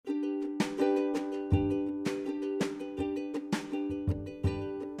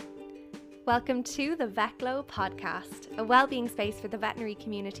welcome to the VetGlow podcast, a wellbeing space for the veterinary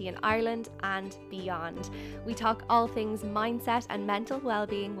community in Ireland and beyond. We talk all things mindset and mental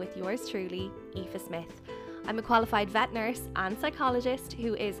wellbeing with yours truly, Aoife Smith. I'm a qualified vet nurse and psychologist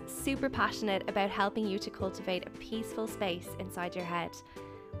who is super passionate about helping you to cultivate a peaceful space inside your head.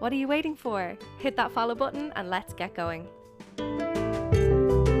 What are you waiting for? Hit that follow button and let's get going.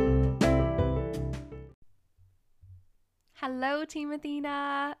 Hello, Team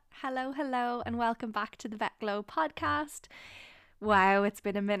Athena. Hello, and welcome back to the VetGlow podcast. Wow, it's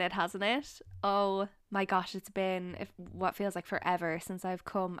been a minute, hasn't it? Oh my gosh, it's been what feels like forever since I've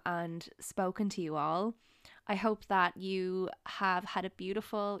come and spoken to you all. I hope that you have had a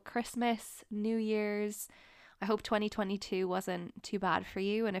beautiful Christmas, New Year's. I hope 2022 wasn't too bad for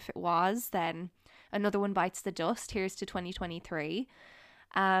you, and if it was, then another one bites the dust. Here's to 2023.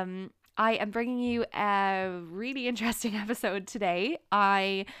 I am bringing you a really interesting episode today.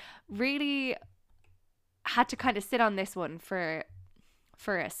 I really had to kind of sit on this one for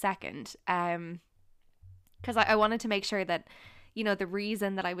a second, because I wanted to make sure that, you know, the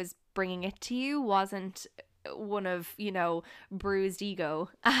reason that I was bringing it to you wasn't one of, you know, bruised ego,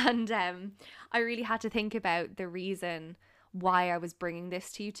 and I really had to think about the reason why I was bringing this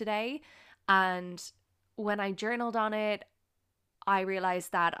to you today. And when I journaled on it, I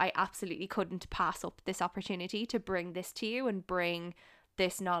realized that I absolutely couldn't pass up this opportunity to bring this to you and bring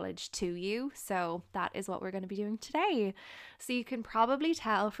this knowledge to you. So that is what we're going to be doing today. So you can probably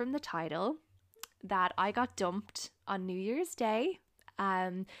tell from the title that I got dumped on New Year's Day.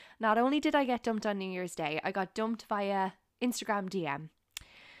 Not only did I get dumped on New Year's Day, I got dumped via Instagram DM.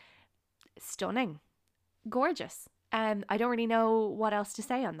 Stunning. Gorgeous. I don't really know what else to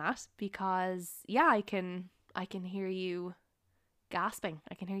say on that, because yeah, I can hear you gasping.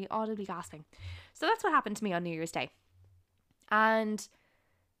 I can hear you audibly gasping. So that's what happened to me on New Year's Day. And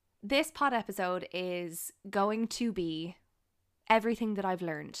this pod episode is going to be everything that I've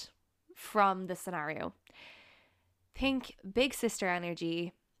learned from the scenario. Think big sister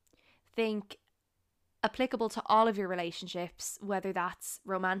energy. Think applicable to all of your relationships, whether that's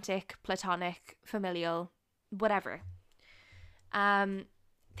romantic, platonic, familial, whatever.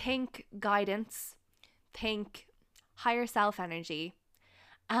 Think guidance. Think higher self energy,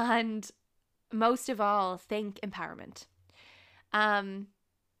 and most of all, think empowerment. The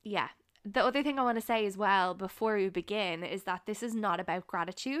other thing I want to say as well before we begin is that this is not about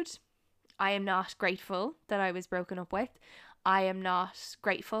gratitude. I am not grateful that I was broken up with. I am not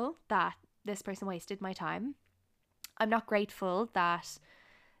grateful that this person wasted my time. I'm not grateful that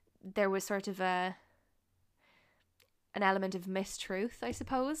there was sort of an element of mistruth, I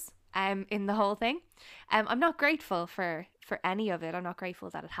suppose, in the whole thing. I'm not grateful for any of it. I'm not grateful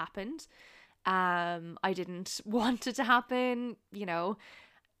that it happened. I didn't want it to happen, you know,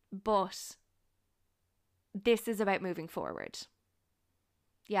 but this is about moving forward.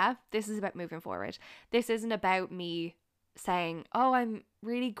 Yeah, this is about moving forward. This isn't about me saying, oh, I'm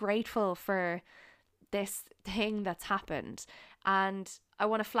really grateful for this thing that's happened. And I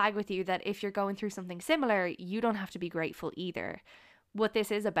want to flag with you that if you're going through something similar, you don't have to be grateful either. What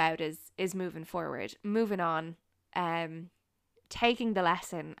this is about is moving forward, moving on, taking the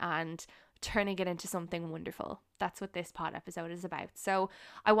lesson and turning it into something wonderful. That's what this pod episode is about. So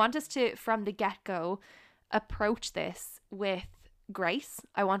I want us to, from the get-go, approach this with grace.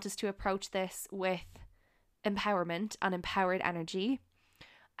 I want us to approach this with empowerment and empowered energy.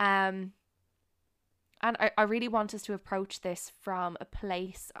 And I really want us to approach this from a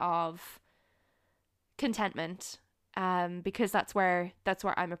place of contentment, because that's where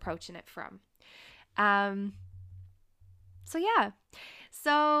I'm approaching it from.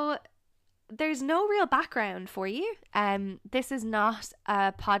 So there's no real background for you. This is not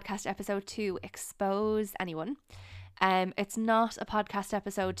a podcast episode to expose anyone. It's not a podcast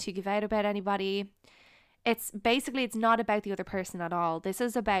episode to give out about anybody. It's not about the other person at all. This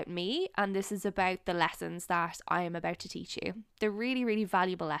is about me, and this is about the lessons that I am about to teach you. The really, really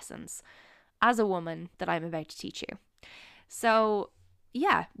valuable lessons as a woman that I'm about to teach you. So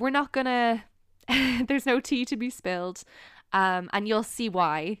yeah, we're not gonna, there's no tea to be spilled. And you'll see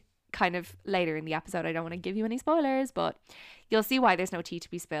why kind of later in the episode. I don't want to give you any spoilers, but you'll see why there's no tea to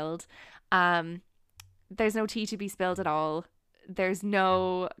be spilled. There's no tea to be spilled at all. There's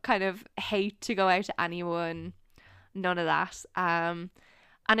no kind of hate to go out to anyone. None of that. And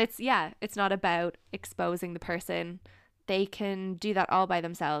it's not about exposing the person. They can do that all by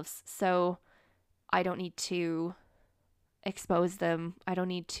themselves. So I don't need to expose them. I don't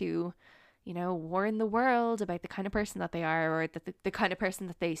need to, you know, warn the world about the kind of person that they are, or the kind of person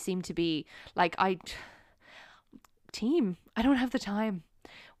that they seem to be. Like, I don't have the time.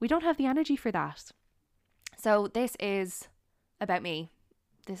 We don't have the energy for that. So this is about me.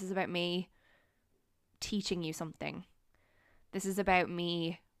 This is about me teaching you something. This is about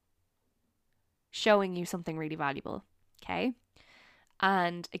me showing you something really valuable. Okay?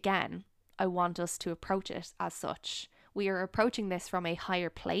 And again, I want us to approach it as such. We are approaching this from a higher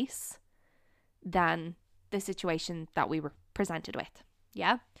place than the situation that we were presented with.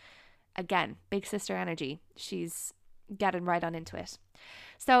 Yeah? Again, big sister energy. She's getting right on into it.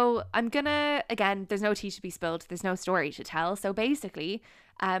 So I'm gonna, again, there's no tea to be spilled. There's no story to tell. So basically,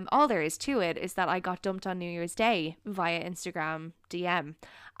 all there is to it is that I got dumped on New Year's Day via Instagram DM.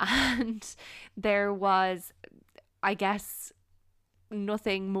 And there was, I guess,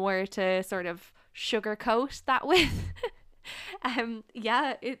 nothing more to sort of sugarcoat that with.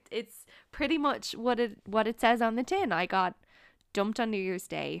 Yeah, it's pretty much what it says on the tin. I got dumped on New Year's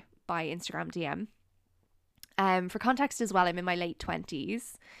Day by Instagram DM. For context as well, I'm in my late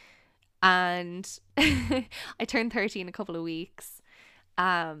 20s and I turned 30 in a couple of weeks.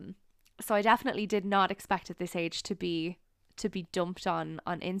 So I definitely did not expect at this age to be dumped on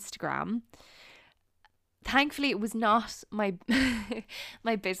Instagram. Thankfully, it was not my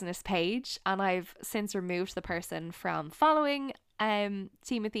my business page, and I've since removed the person from following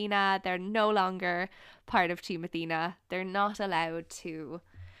Team Athena. They're no longer part of Team Athena. They're not allowed to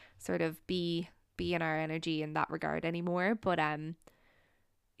sort of be in our energy in that regard anymore. But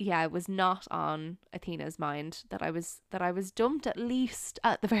yeah, it was not on Athena's mind that I was dumped, at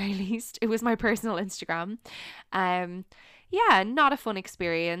the very least. It was my personal Instagram. Yeah, not a fun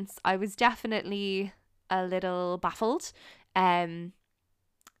experience. I was definitely a little baffled.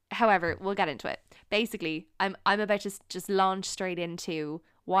 However, we'll get into it. Basically, I'm about to just launch straight into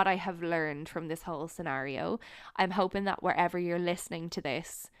what I have learned from this whole scenario. I'm hoping that wherever you're listening to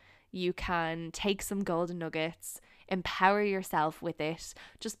this, you can take some golden nuggets, empower yourself with it.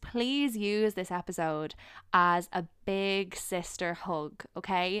 Just please use this episode as a big sister hug,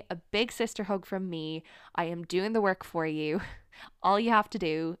 okay? A big sister hug from me. I am doing the work for you. All you have to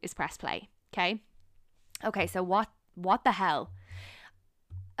do is press play, okay? Okay, so what the hell?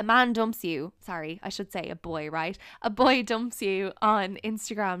 A man dumps you. Sorry, I should say a boy, right? A boy dumps you on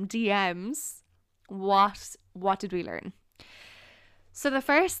Instagram DMs. What did we learn? So the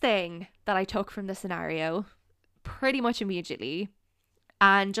first thing that I took from the scenario pretty much immediately,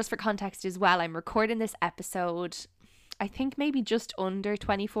 and just for context as well, I'm recording this episode, I think maybe just under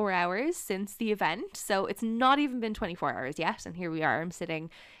 24 hours since the event. So it's not even been 24 hours yet. And here we are. I'm sitting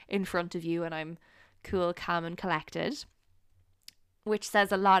in front of you and I'm cool, calm and collected, which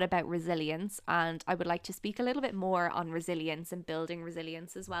says a lot about resilience. And I would like to speak a little bit more on resilience and building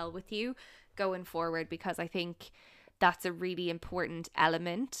resilience as well with you going forward, because I think that's a really important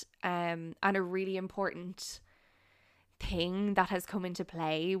element and a really important thing that has come into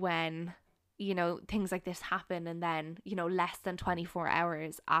play when, you know, things like this happen. And then, you know, less than 24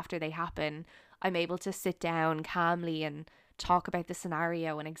 hours after they happen, I'm able to sit down calmly and talk about the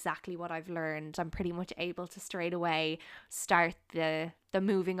scenario and exactly what I've learned. I'm pretty much able to straight away start the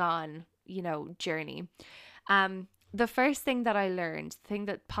moving on, you know, journey. The first thing that I learned, the thing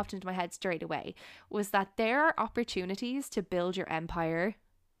that popped into my head straight away, was that there are opportunities to build your empire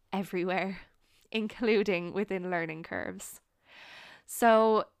everywhere, including within learning curves.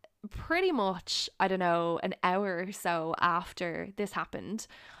 So pretty much, I don't know, an hour or so after this happened,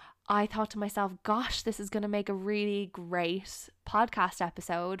 I thought to myself, gosh, this is going to make a really great podcast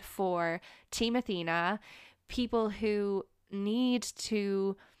episode for Team Athena, people who need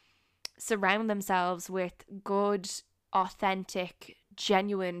to surround themselves with good, authentic,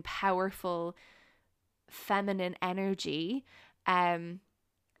 genuine, powerful, feminine energy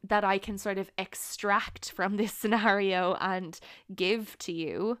that I can sort of extract from this scenario and give to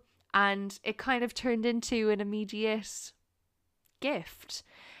you. And it kind of turned into an immediate gift.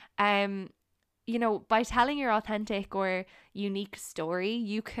 You know, by telling your authentic or unique story,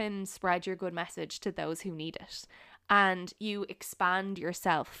 you can spread your good message to those who need it, and you expand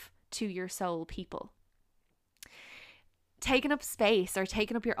yourself to your soul people. Taking up space or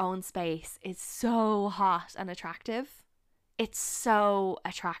taking up your own space is so hot and attractive. It's so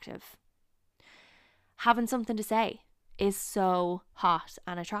attractive. Having something to say is so hot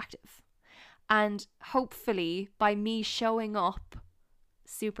and attractive. And hopefully by me showing up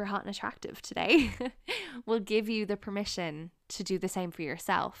super hot and attractive today will give you the permission to do the same for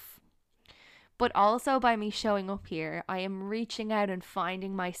yourself. But also by me showing up here, I am reaching out and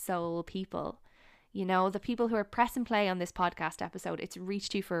finding my soul people. You know, the people who are press and play on this podcast episode, it's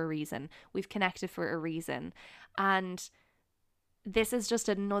reached you for a reason. We've connected for a reason. And this is just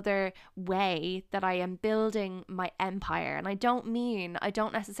another way that I am building my empire. And I don't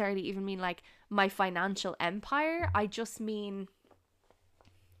necessarily even mean like my financial empire. I just mean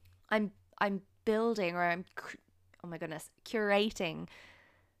I'm building, or oh my goodness, curating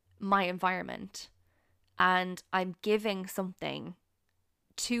my environment, and I'm giving something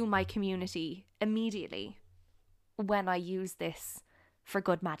to my community immediately when I use this for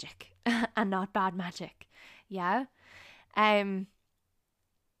good magic and not bad magic. Yeah.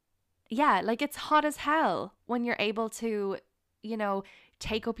 Yeah, like it's hot as hell when you're able to, you know,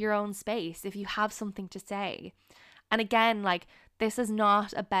 take up your own space if you have something to say. And again, like, this is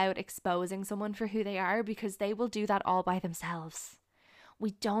not about exposing someone for who they are, because they will do that all by themselves.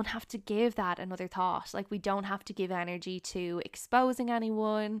 We don't have to give that another thought. Like, we don't have to give energy to exposing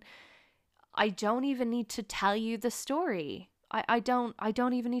anyone. I don't even need to tell you the story. I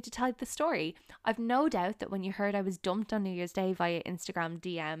don't even need to tell you the story. I've no doubt that when you heard I was dumped on New Year's Day via Instagram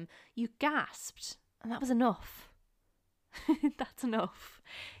DM, you gasped. And that was enough. That's enough.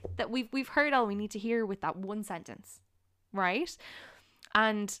 That we've heard all we need to hear with that one sentence, right?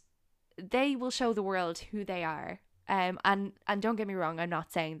 And they will show the world who they are. And don't get me wrong, I'm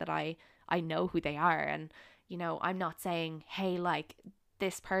not saying that I know who they are, and you know, I'm not saying, hey, like,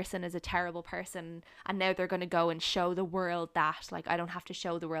 this person is a terrible person and now they're going to go and show the world that, like, I don't have to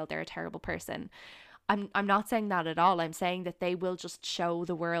show the world they're a terrible person. I'm not saying that at all. I'm saying that they will just show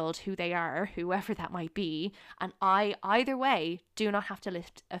the world who they are, whoever that might be, and I, either way, do not have to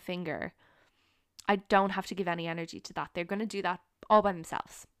lift a finger. I don't have to give any energy to that. They're going to do that all by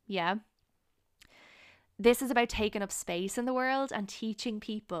themselves. Yeah. This is about taking up space in the world and teaching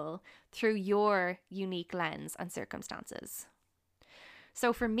people through your unique lens and circumstances.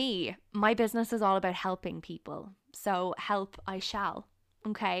 So for me, my business is all about helping people. So help I shall.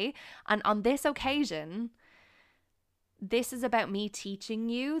 Okay. And on this occasion, this is about me teaching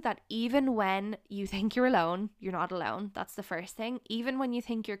you that even when you think you're alone, you're not alone. That's the first thing. Even when you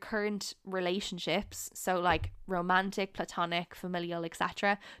think your current relationships, so like romantic, platonic, familial,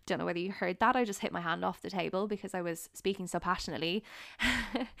 etc. Don't know whether you heard that. I just hit my hand off the table because I was speaking so passionately.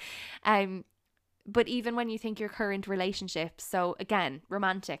 But even when you think your current relationships, so again,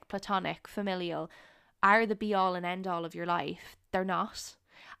 romantic, platonic, familial, are the be all and end all of your life, they're not.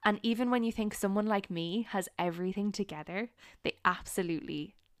 And even when you think someone like me has everything together, they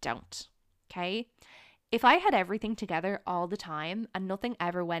absolutely don't. Okay? If I had everything together all the time and nothing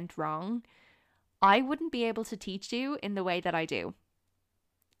ever went wrong, I wouldn't be able to teach you in the way that I do.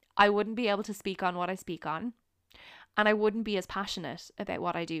 I wouldn't be able to speak on what I speak on. And I wouldn't be as passionate about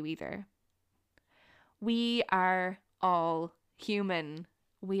what I do either. We are all human.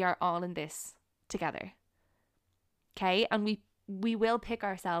 We are all in this together. Okay? And we will pick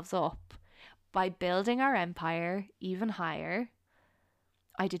ourselves up by building our empire even higher.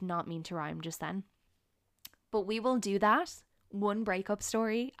 I did not mean to rhyme just then. But we will do that one breakup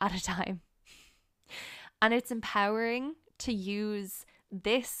story at a time. And it's empowering to use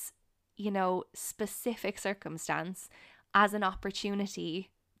this, you know, specific circumstance as an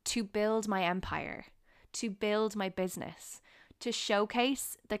opportunity to build my empire, to build my business, to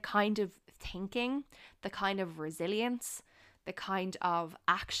showcase the kind of thinking, the kind of resilience, the kind of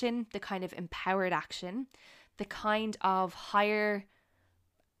action, the kind of empowered action, the kind of higher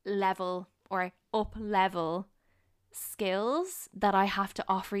level or up level skills that I have to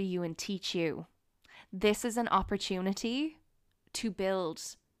offer you and teach you. This is an opportunity to build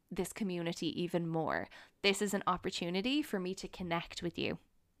this community even more. This is an opportunity for me to connect with you.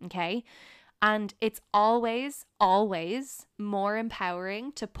 Okay? And it's always, always more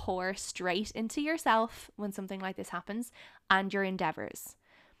empowering to pour straight into yourself when something like this happens and your endeavors.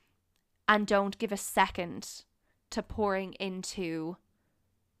 And don't give a second to pouring into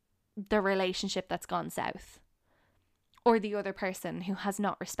the relationship that's gone south or the other person who has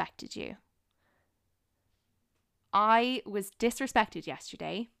not respected you. I was disrespected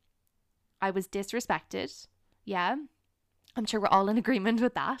yesterday. I was disrespected. Yeah. I'm sure we're all in agreement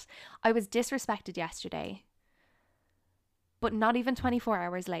with that. I was disrespected yesterday. But not even 24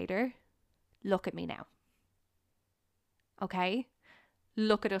 hours later, look at me now. Okay?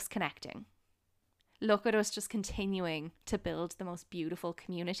 Look at us connecting. Look at us just continuing to build the most beautiful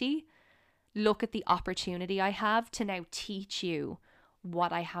community. Look at the opportunity I have to now teach you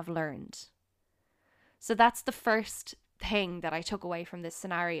what I have learned. So that's the first thing that I took away from this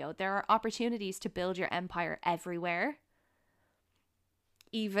scenario. There are opportunities to build your empire everywhere.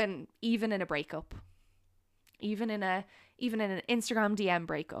 Even in a breakup, even in an Instagram DM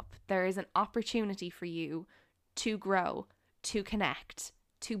breakup, there is an opportunity for you to grow, to connect,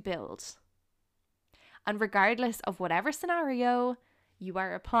 to build. And regardless of whatever scenario you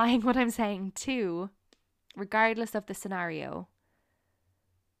are applying what I'm saying to, regardless of the scenario,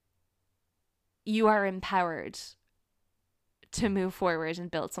 you are empowered to move forward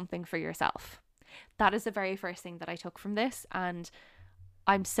and build something for yourself. That is the very first thing that I took from this. And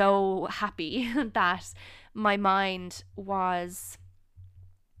I'm so happy that my mind was,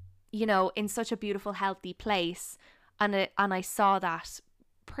 you know, in such a beautiful, healthy place. And I saw that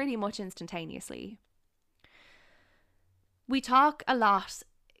pretty much instantaneously. We talk a lot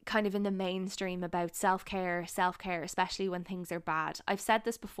kind of in the mainstream about self-care, especially when things are bad. I've said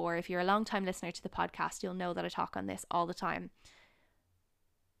this before. If you're a long-time listener to the podcast, you'll know that I talk on this all the time.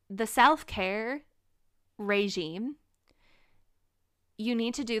 The self-care regime, you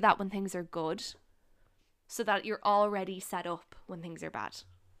need to do that when things are good so that you're already set up when things are bad.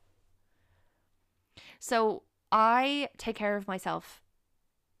 So I take care of myself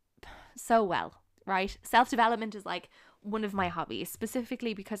so well, right? Self-development is like one of my hobbies,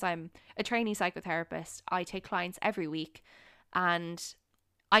 specifically because I'm a trainee psychotherapist. I take clients every week and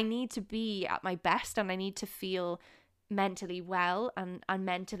I need to be at my best and I need to feel mentally well and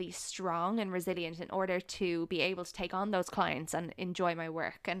mentally strong and resilient in order to be able to take on those clients and enjoy my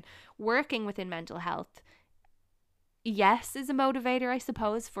work. And working within mental health, yes, is a motivator, I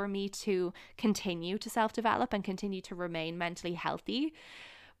suppose, for me to continue to self-develop and continue to remain mentally healthy.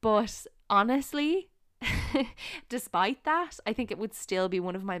 But honestly, despite that, I think it would still be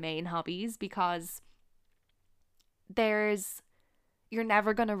one of my main hobbies because you're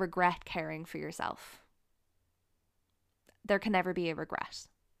never going to regret caring for yourself. There can never be a regret.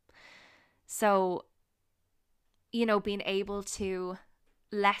 So, you know, being able to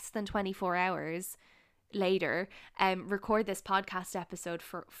less than 24 hours later record this podcast episode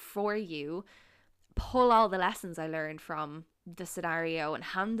for you, pull all the lessons I learned from the scenario and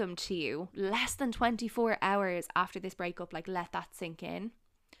hand them to you less than 24 hours after this breakup, like let that sink in.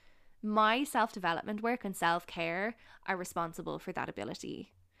 My self-development work and self-care are responsible for that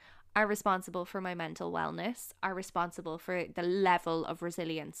ability, are responsible for my mental wellness, are responsible for the level of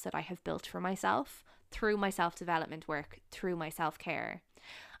resilience that I have built for myself through my self-development work, through my self-care.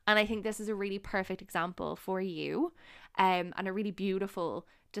 And I think this is a really perfect example for you, and a really beautiful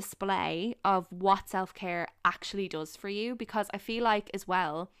display of what self-care actually does for you, because I feel like as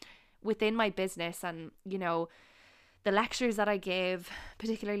well within my business and, you know, the lectures that I give,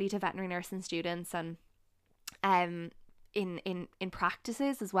 particularly to veterinary nursing students and in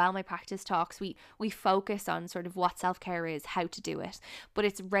practices as well, my practice talks, we focus on sort of what self-care is, how to do it, but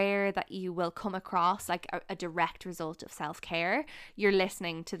it's rare that you will come across like a direct result of self-care. You're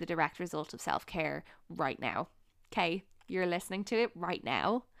listening to the direct result of self-care right now. Okay, you're listening to it right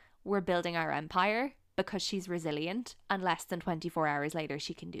now. We're building our empire because she's resilient, and less than 24 hours later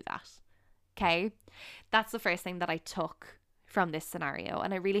she can do that. Okay, that's the first thing that I took from this scenario,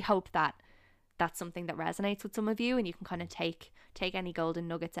 and I really hope that that's something that resonates with some of you and you can kind of take any golden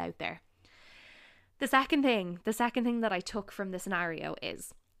nuggets out there. The second thing that I took from the scenario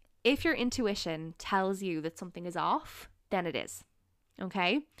is, if your intuition tells you that something is off, then it is.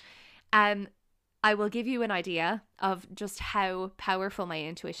 Okay? I will give you an idea of just how powerful my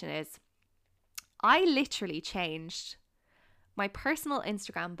intuition is. I literally changed my personal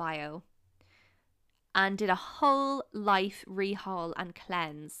Instagram bio and did a whole life rehaul and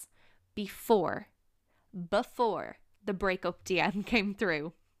cleanse before the breakup DM came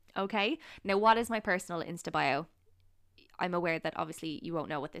through. Okay? Now, what is my personal Insta bio? I'm aware that obviously you won't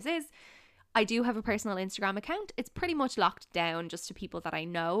know what this is. I do have a personal Instagram account. It's pretty much locked down just to people that I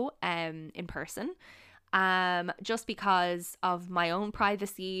know in person, just because of my own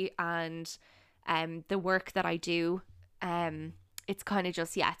privacy and the work that I do. It's kind of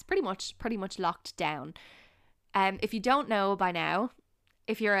just, it's pretty much locked down. If you don't know by now,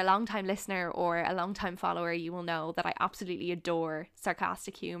 if you're a long-time listener or a long-time follower, you will know that I absolutely adore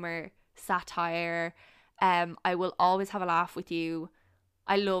sarcastic humor, satire. I will always have a laugh with you.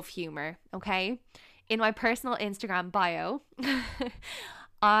 I love humor, okay? In my personal Instagram bio,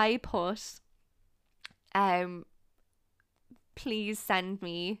 I put, please send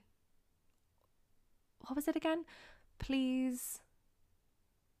me, what was it again? Please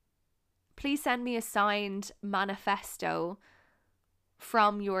send me a signed manifesto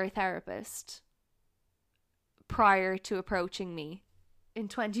from your therapist prior to approaching me in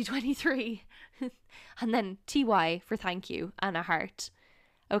 2023. And then TY for thank you and a heart.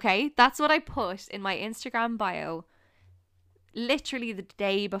 Okay, that's what I put in my Instagram bio literally the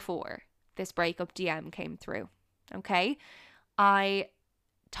day before this breakup DM came through. Okay, I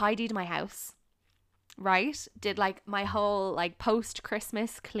tidied my house, right? Did like my whole like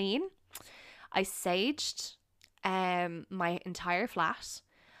post-Christmas clean. I saged my entire flat.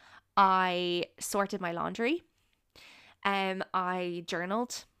 I sorted my laundry. I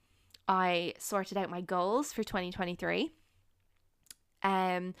journaled. I sorted out my goals for 2023.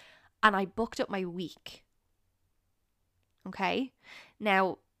 And I booked up my week. Okay?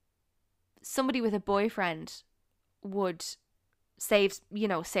 Now, somebody with a boyfriend would save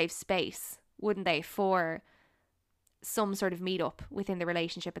space, wouldn't they, for some sort of meetup within the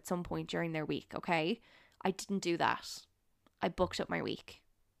relationship at some point during their week, okay? I didn't do that. I booked up my week,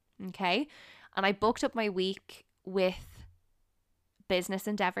 okay? And I booked up my week with business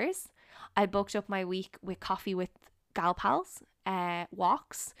endeavors. I booked up my week with coffee with gal pals,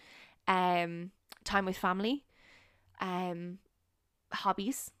 walks, time with family,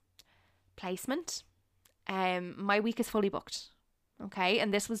 hobbies, placement. My week is fully booked, okay?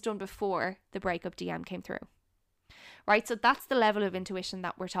 And this was done before the breakup DM came through. Right, so that's the level of intuition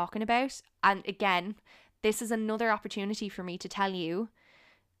that we're talking about. And again, this is another opportunity for me to tell you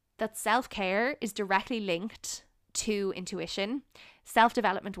that self-care is directly linked to intuition.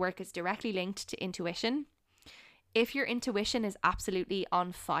 Self-development work is directly linked to intuition. If your intuition is absolutely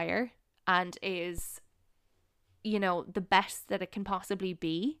on fire and is, the best that it can possibly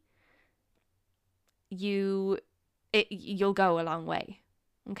be, you'll go a long way,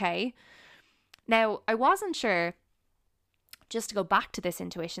 okay? Now, I wasn't sure, just to go back to this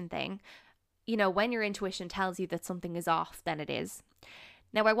intuition thing, when your intuition tells you that something is off, then it is.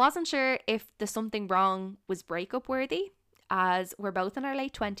 Now, I wasn't sure if the something wrong was breakup worthy, as we're both in our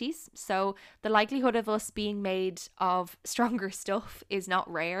late 20s. So the likelihood of us being made of stronger stuff is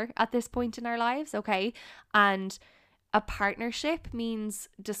not rare at this point in our lives, okay? And a partnership means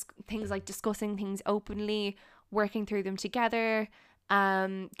just things like discussing things openly, working through them together,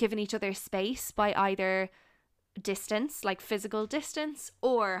 giving each other space by either distance, like physical distance,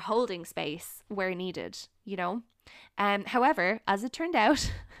 or holding space where needed, however, as it turned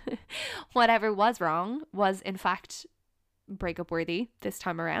out, whatever was wrong was in fact breakup worthy this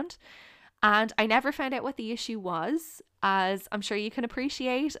time around, and I never found out what the issue was. As I'm sure you can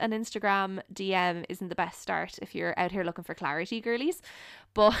appreciate, an Instagram DM isn't the best start if you're out here looking for clarity, girlies,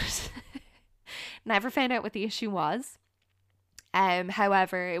 but never found out what the issue was.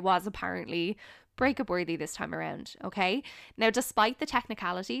 However, it was apparently breakup worthy this time around, okay? Now, despite the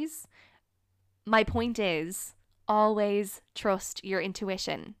technicalities, my point is always trust your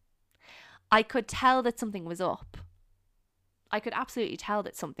intuition. I could tell that something was up. I could absolutely tell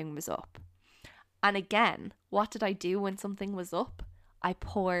that something was up. And again, what did I do when something was up? I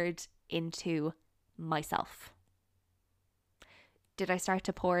poured into myself. Did I start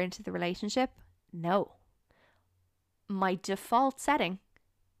to pour into the relationship? No. My default setting.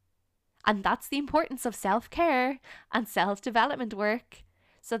 And that's the importance of self-care and self-development work,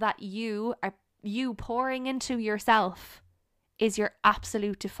 so that you pouring into yourself is your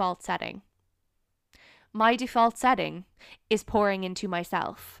absolute default setting. My default setting is pouring into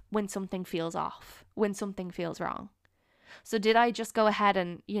myself when something feels off, when something feels wrong. So did I just go ahead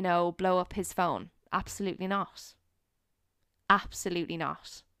and, blow up his phone? Absolutely not. Absolutely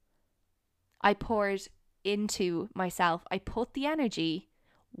not. I poured into myself. I put the energy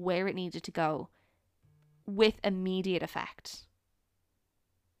where it needed to go with immediate effect.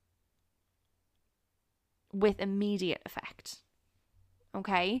 With immediate effect.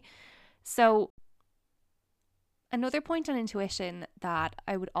 Okay? So another point on intuition that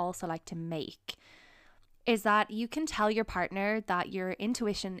I would also like to make is that you can tell your partner that your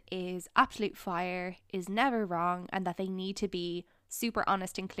intuition is absolute fire, is never wrong, and that they need to be super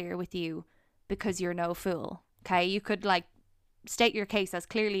honest and clear with you because you're no fool. Okay? You could state your case as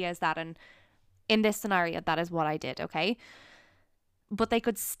clearly as that, and in this scenario, that is what I did, okay? But they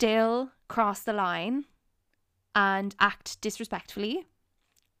could still cross the line and act disrespectfully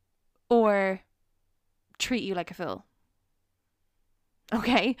or treat you like a fool.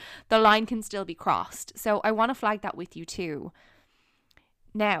 Okay? The line can still be crossed. So I want to flag that with you too.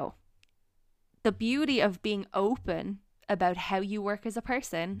 Now, the beauty of being open about how you work as a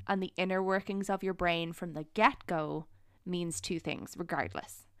person and the inner workings of your brain from the get-go means two things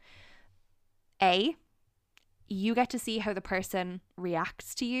regardless. A, you get to see how the person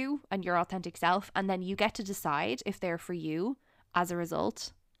reacts to you and your authentic self, and then you get to decide if they're for you as a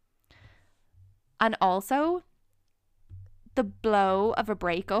result. And also, the blow of a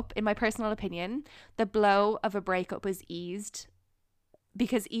breakup, in my personal opinion, the blow of a breakup is eased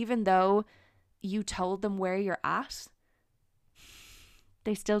because even though you told them where you're at,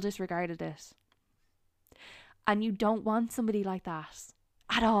 they still disregarded it. And you don't want somebody like that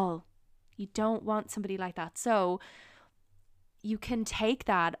at all. You don't want somebody like that. So you can take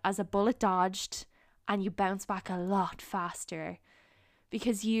that as a bullet dodged and you bounce back a lot faster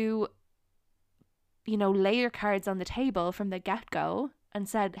because you lay your cards on the table from the get-go and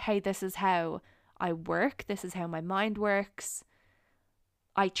said, hey, this is how I work. This is how my mind works.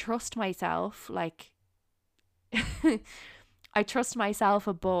 I trust myself. Like, I trust myself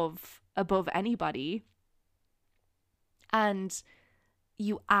above anybody. And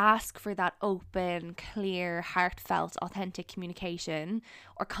you ask for that open, clear, heartfelt, authentic communication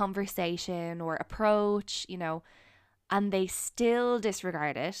or conversation or approach, and they still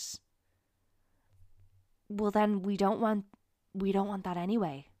disregard it. Well, then we don't want that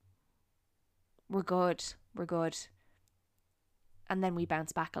anyway. We're good. And then we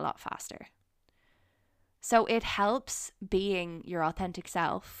bounce back a lot faster. So it helps being your authentic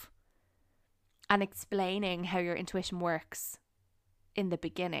self and explaining how your intuition works in the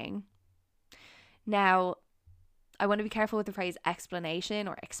beginning. Now, I want to be careful with the phrase explanation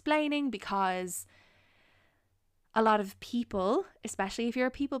or explaining, because a lot of people, especially if you're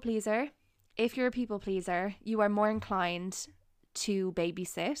a people pleaser, you are more inclined to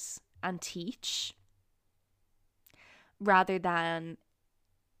babysit and teach rather than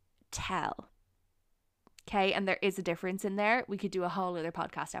tell. Okay, and there is a difference in there. We could do a whole other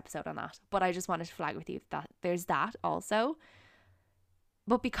podcast episode on that, but I just wanted to flag with you that there's that also.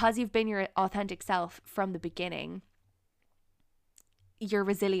 But because you've been your authentic self from the beginning, your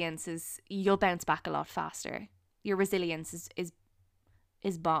resilience you'll bounce back a lot faster. Your resilience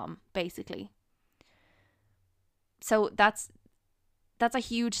is bomb, basically. So that's a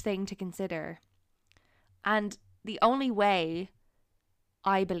huge thing to consider. And the only way,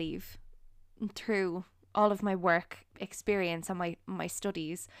 I believe, through all of my work experience and my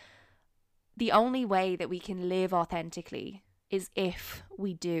studies, the only way that we can live authentically is if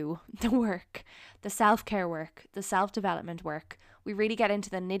we do the work, the self-care work, the self-development work. We really get into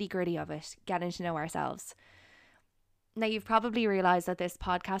the nitty-gritty of it, getting to know ourselves. Now, you've probably realized that this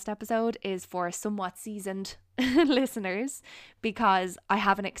podcast episode is for somewhat seasoned listeners, because I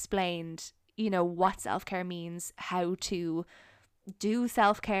haven't explained, what self-care means, how to do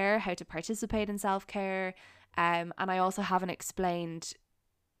self-care, how to participate in self-care, and I also haven't explained,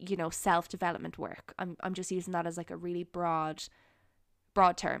 self-development work. I'm just using that as like a really broad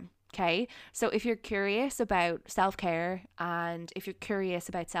term. Okay, so if you're curious about self-care and if you're curious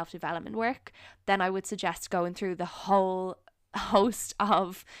about self-development work, then I would suggest going through the whole host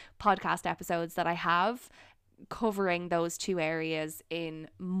of podcast episodes that I have covering those two areas in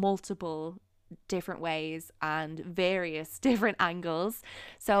multiple different ways and various different angles.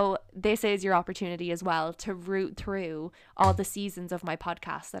 So this is your opportunity as well to root through all the seasons of my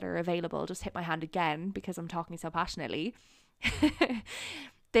podcasts that are available. Just hit my hand again because I'm talking so passionately.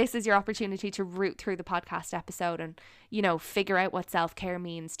 This is your opportunity to root through the podcast episode and, figure out what self-care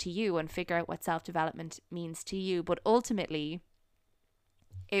means to you and figure out what self-development means to you. But ultimately,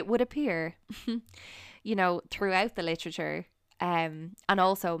 it would appear, throughout the literature, and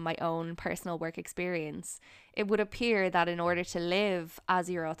also my own personal work experience, it would appear that in order to live as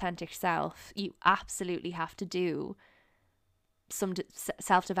your authentic self, you absolutely have to do some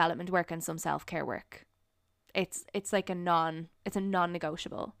self-development work and some self-care work. It's like a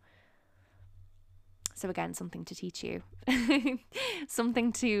non-negotiable. So again, something to teach you,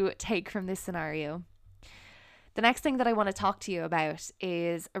 something to take from this scenario. The next thing that I want to talk to you about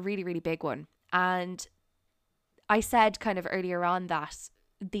is a really, really big one. And I said kind of earlier on that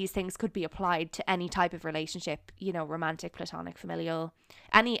these things could be applied to any type of relationship, romantic, platonic, familial,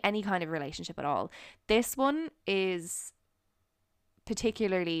 any kind of relationship at all. This one is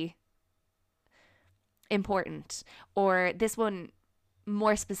particularly important, or this one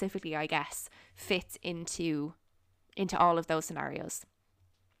more specifically, I guess, fits into all of those scenarios.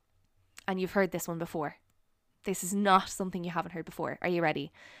 And you've heard this one before. This is not something you haven't heard before. Are you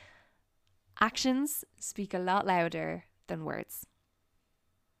ready? Actions speak a lot louder than words.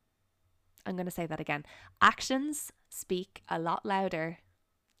 I'm going to say that again. Actions speak a lot louder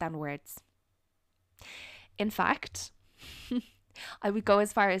than words. In fact, I would go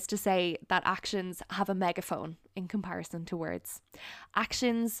as far as to say that actions have a megaphone in comparison to words.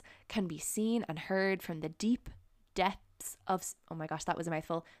 Actions can be seen and heard from the deep depths of, oh my gosh, that was a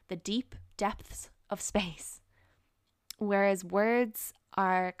mouthful, the deep depths of space. Whereas words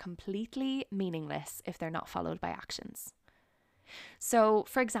are completely meaningless if they're not followed by actions. So,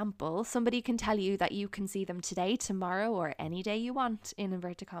 for example, somebody can tell you that you can see them today, tomorrow, or any day you want, in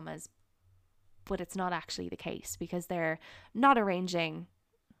inverted commas, but it's not actually the case because they're not arranging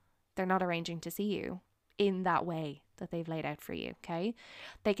to see you in that way. that they've laid out for you, okay?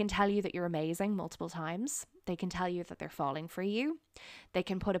 They can tell you that you're amazing multiple times. They can tell you that they're falling for you. They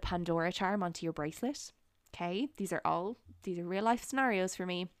can put a Pandora charm onto your bracelet, okay? These are real life scenarios for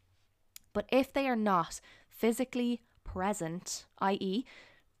me. But if they are not physically present, i.e.,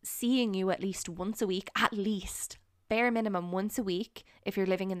 seeing you at least once a week, at least, bare minimum once a week if you're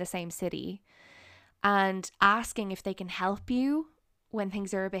living in the same city, and asking if they can help you when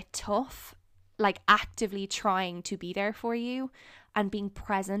things are a bit tough, like actively trying to be there for you and being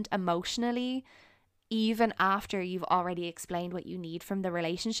present emotionally, even after you've already explained what you need from the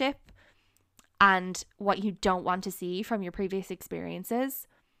relationship and what you don't want to see from your previous experiences.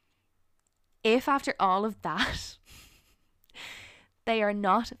 If after all of that, they are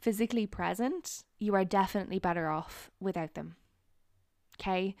not physically present, you are definitely better off without them.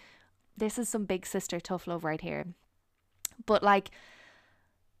 Okay? This is some big sister tough love right here. But like,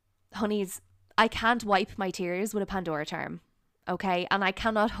 honeys, I can't wipe my tears with a Pandora charm. Okay? And I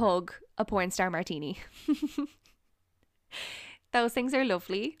cannot hug a porn star martini. Those things are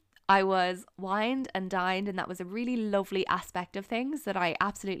lovely. I was wined and dined, and that was a really lovely aspect of things that I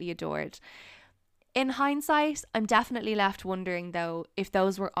absolutely adored. In hindsight, I'm definitely left wondering, though, if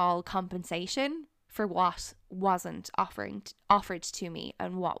those were all compensation for what wasn't offered to me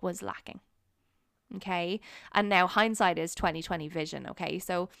and what was lacking. Okay? And now hindsight is 2020 vision, okay?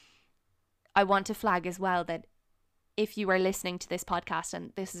 So I want to flag as well that if you are listening to this podcast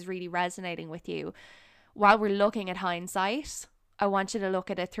and this is really resonating with you, while we're looking at hindsight, I want you to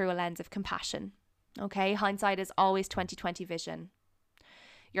look at it through a lens of compassion. Okay? Hindsight is always 2020 vision.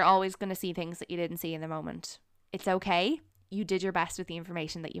 You're always going to see things that you didn't see in the moment. It's okay. You did your best with the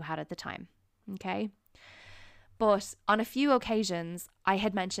information that you had at the time. Okay? But on a few occasions, I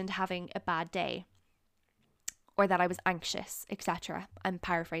had mentioned having a bad day or that I was anxious, etc. I'm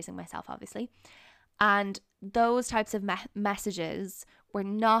paraphrasing myself, obviously. And those types of messages were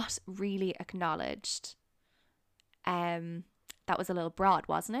not really acknowledged. That was a little broad,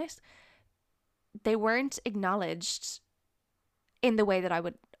 wasn't it? They weren't acknowledged in the way that I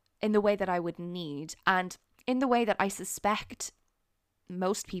would need, and in the way that I suspect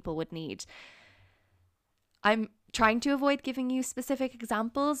most people would need. I'm trying to avoid giving you specific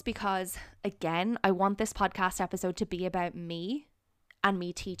examples because, again, I want this podcast episode to be about me and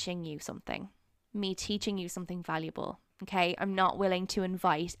me teaching you something valuable. Okay, I'm not willing to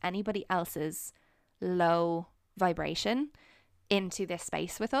invite anybody else's low vibration into this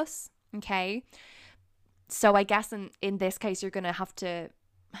space with us. Okay, so I guess in this case, you're going to have to,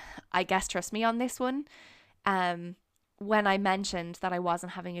 I guess, trust me on this one. When I mentioned that I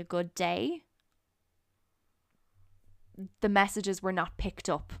wasn't having a good day, the messages were not picked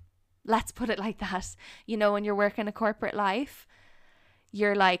up. Let's put it like that. You know, when you're working a corporate life,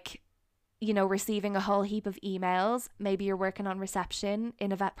 you're like, you know, receiving a whole heap of emails. Maybe you're working on reception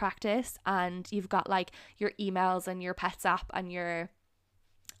in a vet practice and you've got like your emails and your Pets app and your,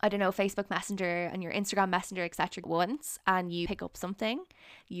 I don't know, Facebook Messenger and your Instagram Messenger, etc. once, and you pick up something,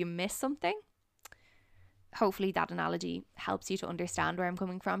 you miss something. Hopefully that analogy helps you to understand where I'm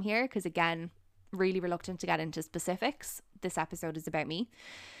coming from here, because again, really reluctant to get into specifics. This episode is about me.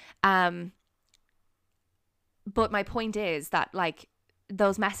 But my point is that like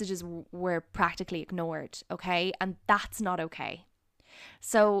those messages were practically ignored, okay? And that's not okay.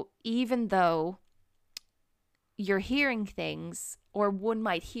 So even though you're hearing things, or one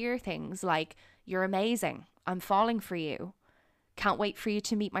might hear things like, you're amazing, I'm falling for you, can't wait for you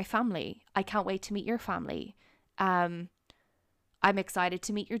to meet my family, I can't wait to meet your family, I'm excited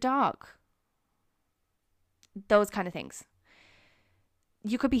to meet your dog, those kind of things.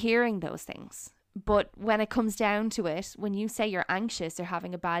 You could be hearing those things, but when it comes down to it, when you say you're anxious or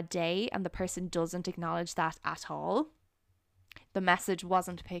having a bad day and the person doesn't acknowledge that at all, the message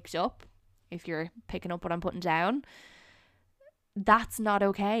wasn't picked up, if you're picking up what I'm putting down, that's not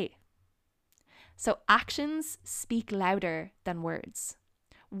okay. So actions speak louder than words.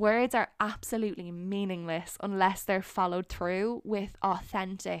 Words are absolutely meaningless unless they're followed through with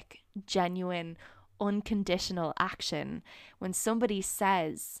authentic, genuine, unconditional action. When somebody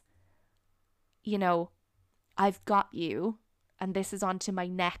says, you know, I've got you, and this is on to my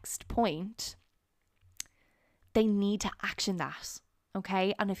next point, they need to action that,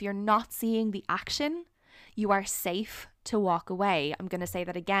 okay? And if you're not seeing the action, you are safe to walk away. I'm going to say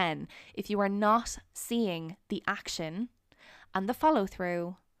that again. If you are not seeing the action and the follow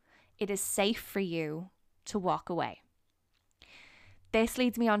through, it is safe for you to walk away. This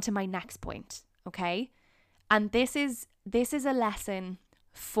leads me on to my next point, okay? And this is a lesson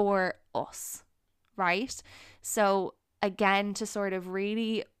for us, right? So again, to sort of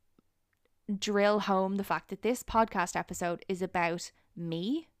really drill home the fact that this podcast episode is about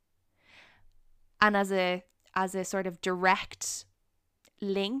me, and as a sort of direct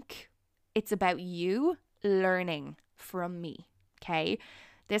link, it's about you learning from me. Okay,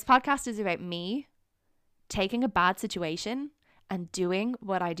 this podcast is about me taking a bad situation and doing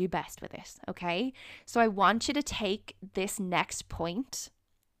what I do best with it. Okay, so I want you to take this next point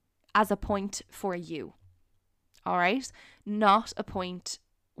as a point for you. All right, not a point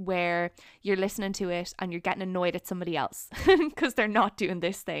where you're listening to it and you're getting annoyed at somebody else because they're not doing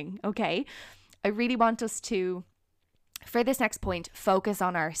this thing. Okay, I really want us to, for this next point, focus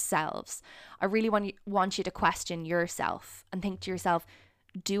on ourselves. I really want you to question yourself and think to yourself,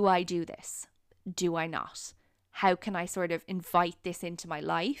 do I do this? Do I not? How can I sort of invite this into my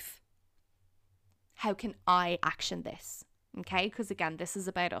life? How can I action this? Okay, because again, this is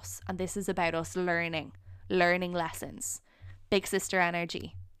about us, and this is about us learning lessons. Big sister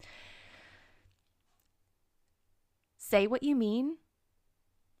energy. Say what you mean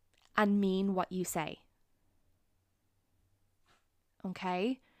and mean what you say.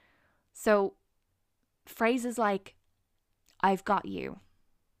 Okay? So phrases like, I've got you,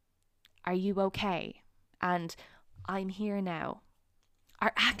 are you okay, and I'm here now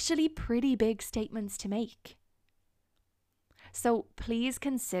are actually pretty big statements to make. So please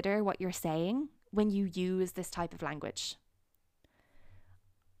consider what you're saying when you use this type of language.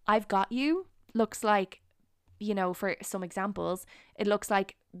 I've got you looks like, for some examples, it looks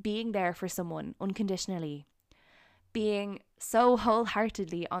like being there for someone unconditionally, being so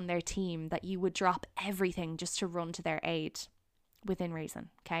wholeheartedly on their team that you would drop everything just to run to their aid within reason,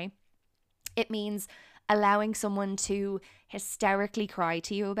 okay? It means allowing someone to hysterically cry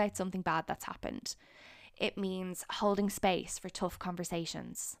to you about something bad that's happened. It means holding space for tough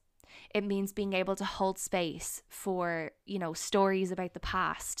conversations. It means being able to hold space for, stories about the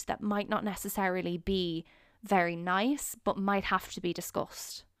past that might not necessarily be very nice, but might have to be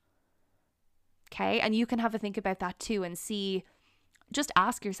discussed. Okay, and you can have a think about that too and see, just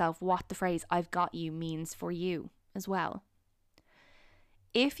ask yourself what the phrase I've got you means for you as well.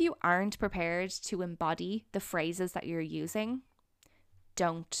 If you aren't prepared to embody the phrases that you're using,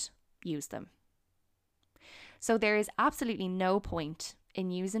 don't use them. So there is absolutely no point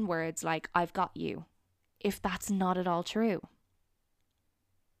in using words like I've got you if that's not at all true.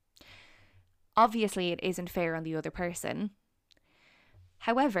 Obviously, it isn't fair on the other person.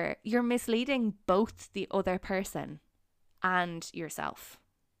 However, you're misleading both the other person and yourself.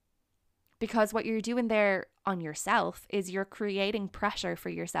 Because what you're doing there on yourself is you're creating pressure for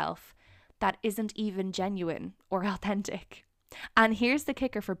yourself that isn't even genuine or authentic. And here's the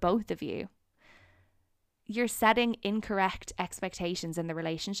kicker for both of you. You're setting incorrect expectations in the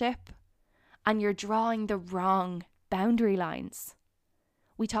relationship, and you're drawing the wrong boundary lines.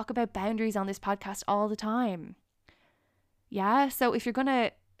 We talk about boundaries on this podcast all the time. Yeah, so if you're going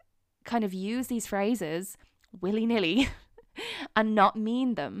to kind of use these phrases willy-nilly and not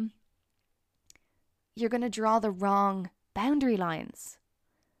mean them, you're going to draw the wrong boundary lines.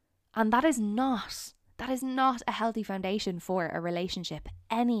 And that is not a healthy foundation for a relationship,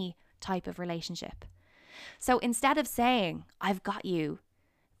 any type of relationship. So instead of saying, I've got you,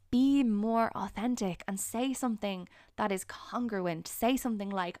 be more authentic and say something that is congruent. Say something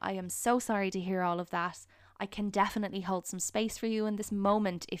like, I am so sorry to hear all of that. I can definitely hold some space for you in this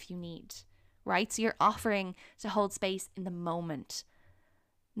moment if you need, right? So you're offering to hold space in the moment,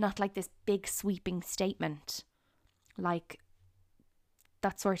 not like this big sweeping statement, like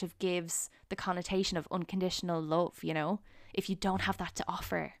that sort of gives the connotation of unconditional love, if you don't have that to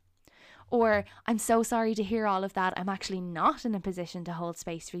offer. Or, I'm so sorry to hear all of that. I'm actually not in a position to hold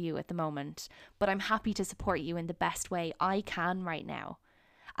space for you at the moment, but I'm happy to support you in the best way I can right now.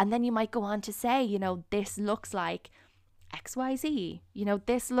 And then you might go on to say, this looks like XYZ.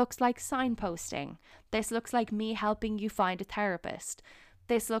 This looks like signposting. This looks like me helping you find a therapist.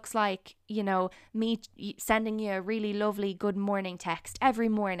 This looks like, me sending you a really lovely good morning text every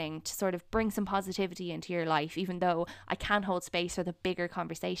morning to sort of bring some positivity into your life, even though I can't hold space for the bigger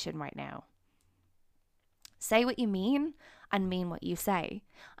conversation right now. Say what you mean and mean what you say.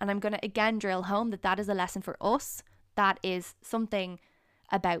 And I'm going to again drill home that is a lesson for us. That is something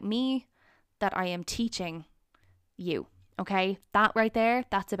about me that I am teaching you. Okay? That right there,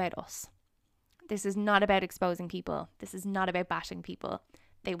 that's about us. This is not about exposing people. This is not about bashing people.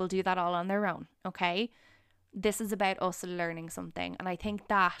 They will do that all on their own, okay? This is about us learning something. And I think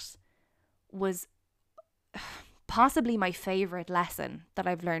that was possibly my favorite lesson that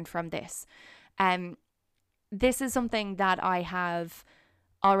I've learned from this. This is something that I have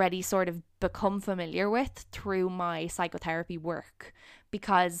already sort of become familiar with through my psychotherapy work,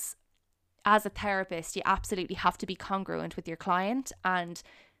 because as a therapist, you absolutely have to be congruent with your client and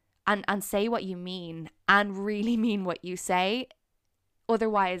say what you mean and really mean what you say.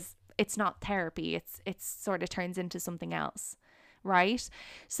 Otherwise, it's not therapy. It's sort of turns into something else, right?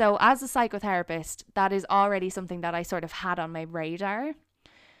 So as a psychotherapist, that is already something that I sort of had on my radar,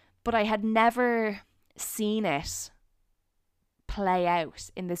 but I had never seen it play out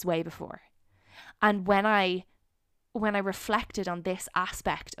in this way before. And when I reflected on this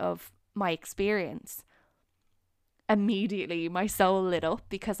aspect of my experience, immediately my soul lit up,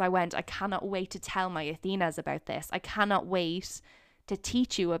 because I went, I cannot wait to tell my Athenas about this. I cannot wait to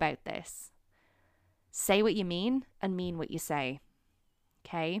teach you about this. Say what you mean and mean what you say.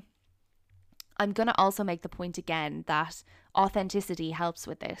 Okay? I'm going to also make the point again that authenticity helps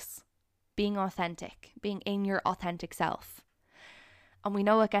with this. Being authentic, being in your authentic self. And we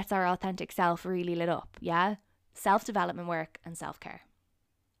know what gets our authentic self really lit up, yeah? Self-development work and self-care.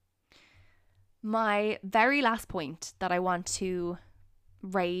 My very last point that I want to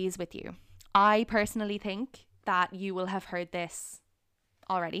raise with you. I personally think that you will have heard this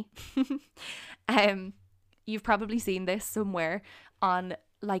already. You've probably seen this somewhere on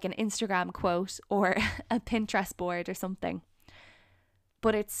like an Instagram quote or a Pinterest board or something.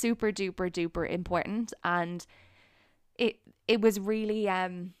 But it's super duper duper important, and it was really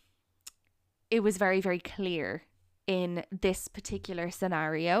it was very, very clear in this particular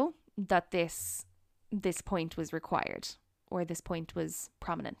scenario that this point was required, or this point was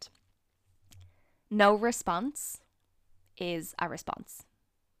prominent. No response is a response.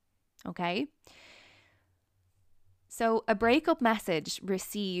 Okay? So a breakup message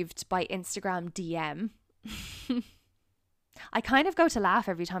received by Instagram DM. I kind of go to laugh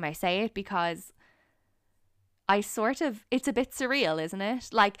every time I say it, because it's a bit surreal, isn't it?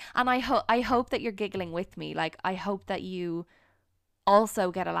 Like, and I hope that you're giggling with me. Like, I hope that you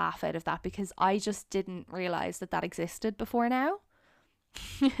also get a laugh out of that, because I just didn't realize that existed before now.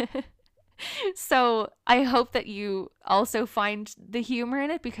 So I hope that you also find the humor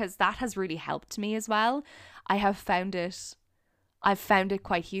in it, because that has really helped me as well. I've found it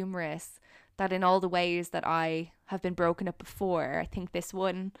quite humorous that in all the ways that I have been broken up before, I think this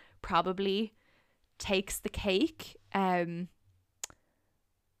one probably takes the cake when,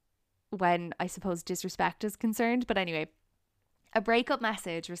 I suppose, disrespect is concerned. But anyway, a breakup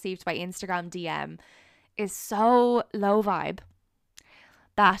message received by Instagram DM is so low vibe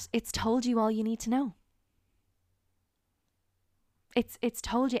that it's told you all you need to know. It's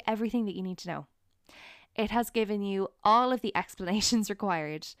told you everything that you need to know. It has given you all of the explanations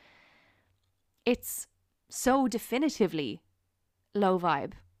required. It's so definitively low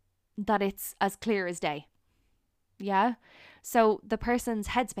vibe that it's as clear as day. Yeah? So the person's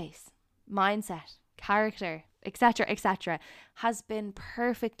headspace, mindset, character, etc., has been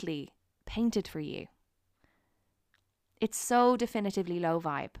perfectly painted for you. It's so definitively low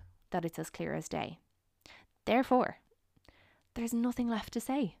vibe that it's as clear as day. Therefore, there's nothing left to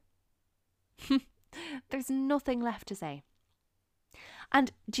say. There's nothing left to say.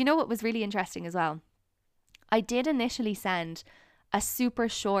 And do you know what was really interesting as well? I did initially send a super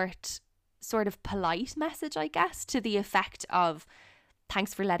short, sort of polite message, I guess, to the effect of,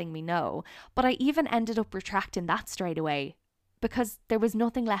 thanks for letting me know. But I even ended up retracting that straight away, because there was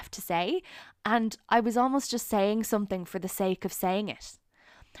nothing left to say. And I was almost just saying something for the sake of saying it.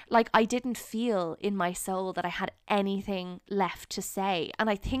 Like, I didn't feel in my soul that I had anything left to say. And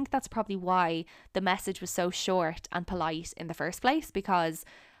I think that's probably why the message was so short and polite in the first place, because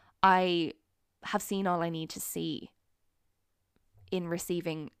I have seen all I need to see in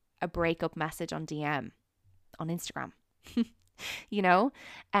receiving a breakup message on DM on Instagram. You know?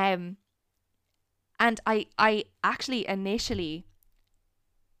 And I actually initially,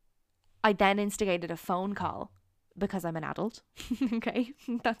 I then instigated a phone call, because I'm an adult. Okay,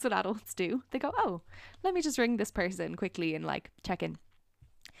 that's what adults do. They go, oh, let me just ring this person quickly and like check in.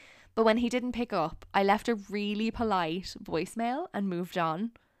 But when he didn't pick up, I left a really polite voicemail and moved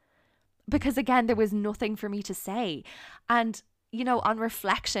on, because again, there was nothing for me to say. And you know, on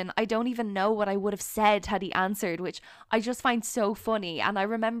reflection, I don't even know what I would have said had he answered, which I just find so funny. And I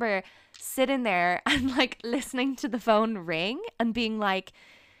remember sitting there and like listening to the phone ring and being like,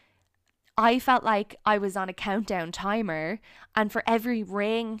 I felt like I was on a countdown timer, and for every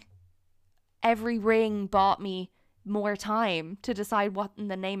ring bought me more time to decide what in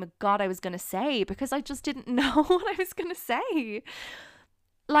the name of God I was going to say, because I just didn't know what I was going to say.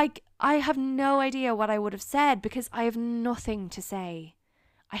 Like, I have no idea what I would have said, because I have nothing to say.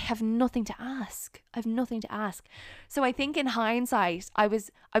 I have nothing to ask. I have nothing to ask. So I think in hindsight, I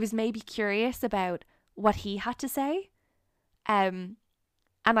was maybe curious about what he had to say.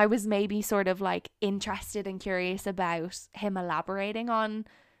 And I was maybe sort of like interested and curious about him elaborating on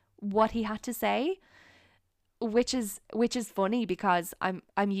what he had to say, which is funny because I'm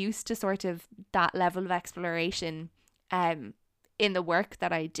used to sort of that level of exploration in the work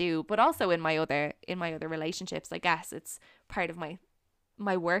that I do, but also in my other relationships. I guess it's part of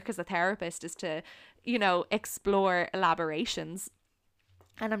my work as a therapist is to, explore elaborations.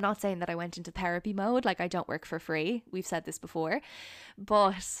 And I'm not saying that I went into therapy mode, like I don't work for free. We've said this before.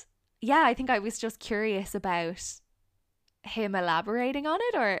 But yeah, I think I was just curious about him elaborating on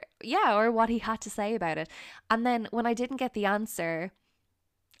it, or what he had to say about it. And then when I didn't get the answer,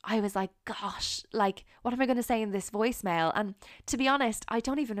 I was like, gosh, like, what am I going to say in this voicemail? And to be honest, I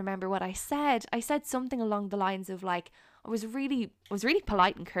don't even remember what I said. I said something along the lines of like, I was really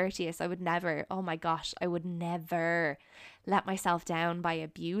polite and courteous. I would never, oh my gosh, I would never let myself down by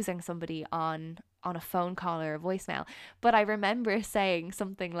abusing somebody on a phone call or a voicemail. But I remember saying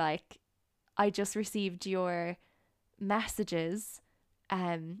something like, I just received your messages.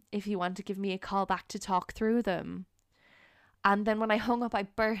 If you want to give me a call back to talk through them. And then when I hung up, I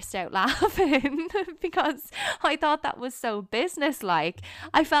burst out laughing because I thought that was so businesslike.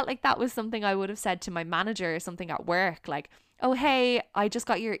 I felt like that was something I would have said to my manager or something at work, like, oh, hey, I just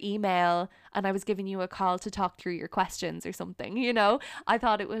got your email and I was giving you a call to talk through your questions or something, I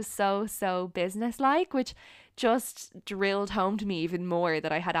thought it was so businesslike, which just drilled home to me even more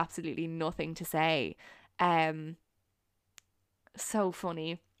that I had absolutely nothing to say. So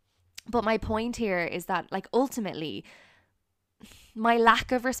funny. But my point here is that, like, ultimately, my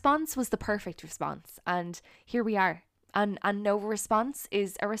lack of response was the perfect response. And here we are. And no response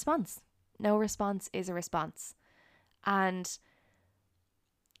is a response. No response is a response. And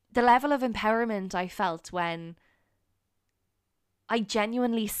the level of empowerment I felt when I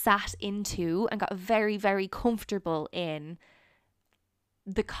genuinely sat into and got very, very comfortable in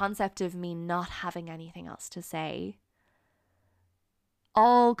the concept of me not having anything else to say,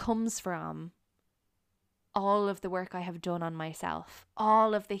 all comes from all of the work I have done on myself,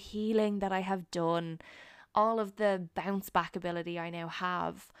 all of the healing that I have done, all of the bounce back ability I now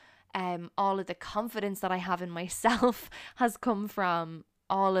have, all of the confidence that I have in myself has come from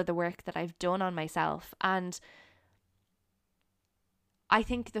all of the work that I've done on myself. And I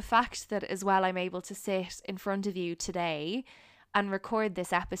think the fact that as well I'm able to sit in front of you today and record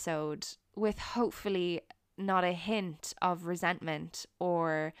this episode with hopefully not a hint of resentment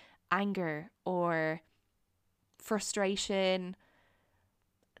or anger or frustration,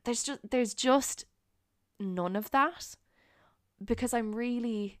 there's just none of that, because I'm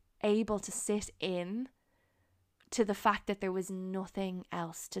really able to sit in to the fact that there was nothing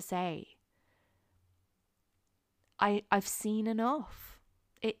else to say. I've seen enough.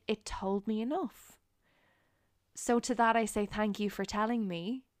 It told me enough. So to that I say thank you for telling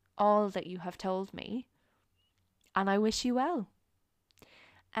me all that you have told me, and I wish you well.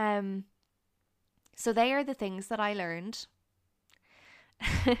 So they are the things that I learned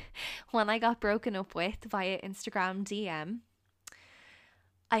when I got broken up with via Instagram DM.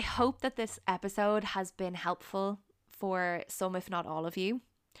 I hope that this episode has been helpful for some, if not all of you.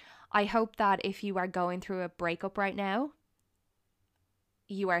 I hope that if you are going through a breakup right now,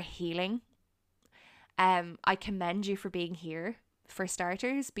 you are healing. I commend you for being here, for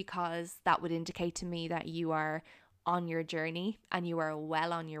starters, because that would indicate to me that you are on your journey and you are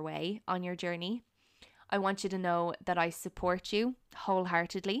well on your way on your journey. I want you to know that I support you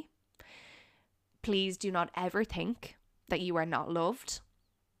wholeheartedly. Please do not ever think that you are not loved,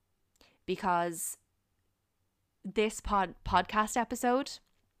 because this podcast episode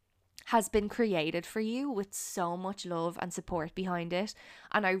has been created for you with so much love and support behind it.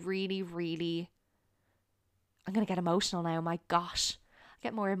 And I really, really, I'm going to get emotional now. My gosh, I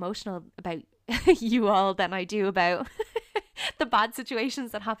get more emotional about you all than I do about the bad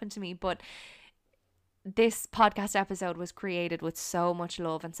situations that happened to me. But this podcast episode was created with so much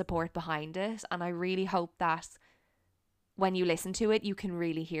love and support behind it. And I really hope that when you listen to it, you can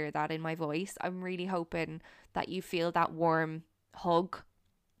really hear that in my voice. I'm really hoping that you feel that warm hug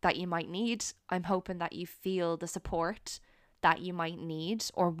that you might need. I'm hoping that you feel the support that you might need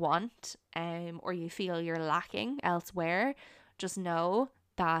or want, or you feel you're lacking elsewhere. Just know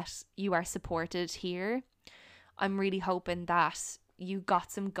that you are supported here. I'm really hoping that you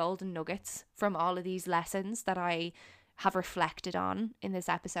got some golden nuggets from all of these lessons that I have reflected on in this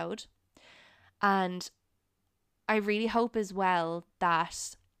episode. And I really hope as well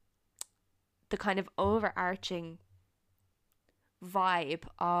that the kind of overarching vibe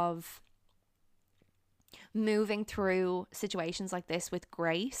of moving through situations like this with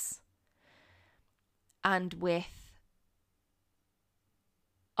grace and with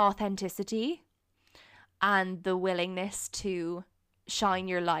authenticity and the willingness to shine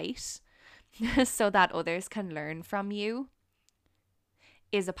your light so that others can learn from you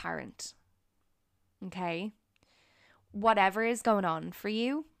is apparent. Okay? Whatever is going on for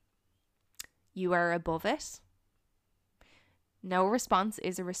you, you are above it. No response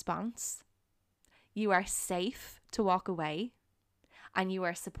is a response. You are safe to walk away, and you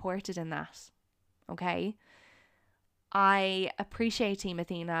are supported in that. Okay? I appreciate Team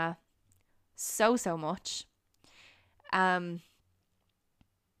Athena so much.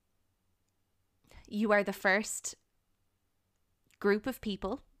 You are the first group of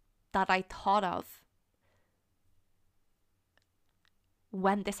people that I thought of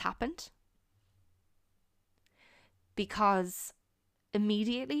when this happened, because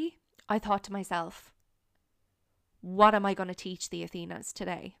immediately I thought to myself, what am I going to teach the Athenas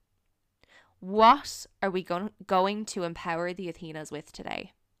today? What are we going to empower the Athenas with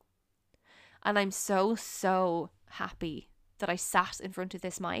today? And I'm so happy that I sat in front of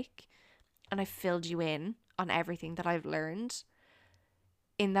this mic and I filled you in on everything that I've learned,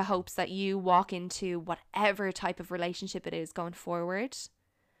 in the hopes that you walk into whatever type of relationship it is going forward,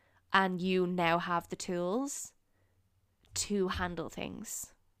 and you now have the tools to handle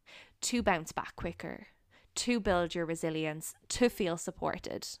things, to bounce back quicker, to build your resilience, to feel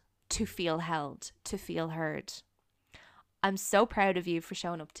supported, to feel held, to feel heard. I'm so proud of you for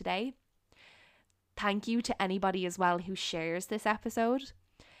showing up today. Thank you to anybody as well who shares this episode.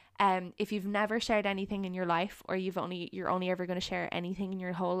 If you've never shared anything in your life, or you're only ever going to share anything in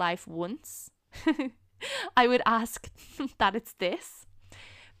your whole life once, I would ask that it's this,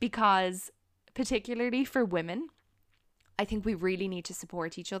 because particularly for women, I think we really need to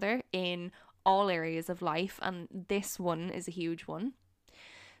support each other in all areas of life, and this one is a huge one.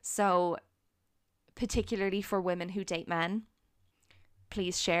 So particularly for women who date men,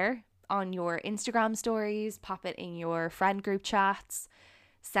 please share on your Instagram stories, pop it in your friend group chats,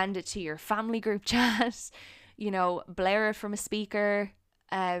 send it to your family group chat, blare it from a speaker,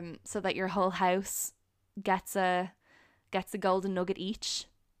 so that your whole house gets a golden nugget each.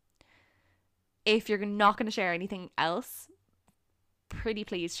 If you're not going to share anything else, pretty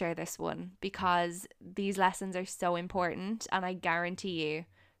please share this one, because these lessons are so important, and I guarantee you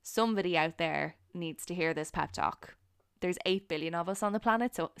somebody out there needs to hear this pep talk. There's 8 billion of us on the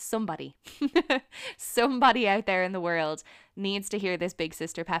planet, so somebody out there in the world needs to hear this big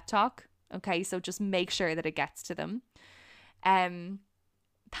sister pep talk. Okay, so just make sure that it gets to them.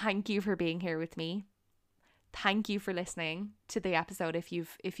 Thank you for being here with me. Thank you for listening to the episode. If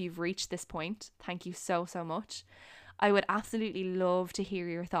you've reached this point, thank you so much. I would absolutely love to hear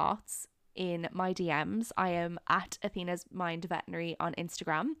your thoughts in my DMs. I am at Athena's Mind Veterinary on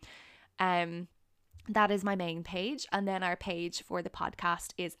Instagram. That is my main page, and then our page for the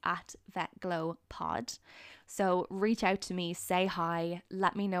podcast is at VetGlowPod. So reach out to me, say hi,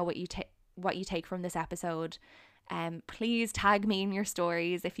 let me know what you take from this episode. Please tag me in your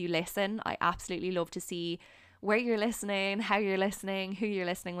stories if you listen. I absolutely love to see where you're listening, how you're listening, who you're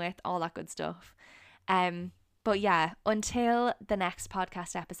listening with, all that good stuff. But yeah, until the next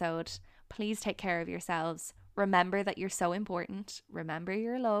podcast episode, please take care of yourselves. Remember that you're so important. Remember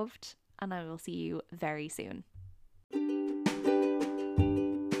you're loved. And I will see you very soon.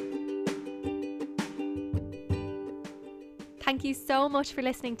 Thank you so much for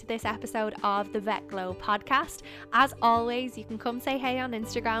listening to this episode of the Vet Glow podcast. As always, you can come say hey on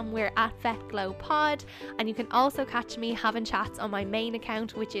Instagram. We're at VetGlowPod, and you can also catch me having chats on my main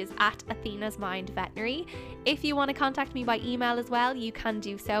account, which is at Athena's Mind Veterinary. If you want to contact me by email as well, you can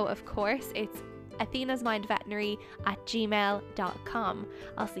do so, of course. It's athenasmindveterinary@gmail.com.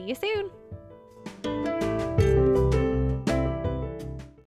 I'll see you soon.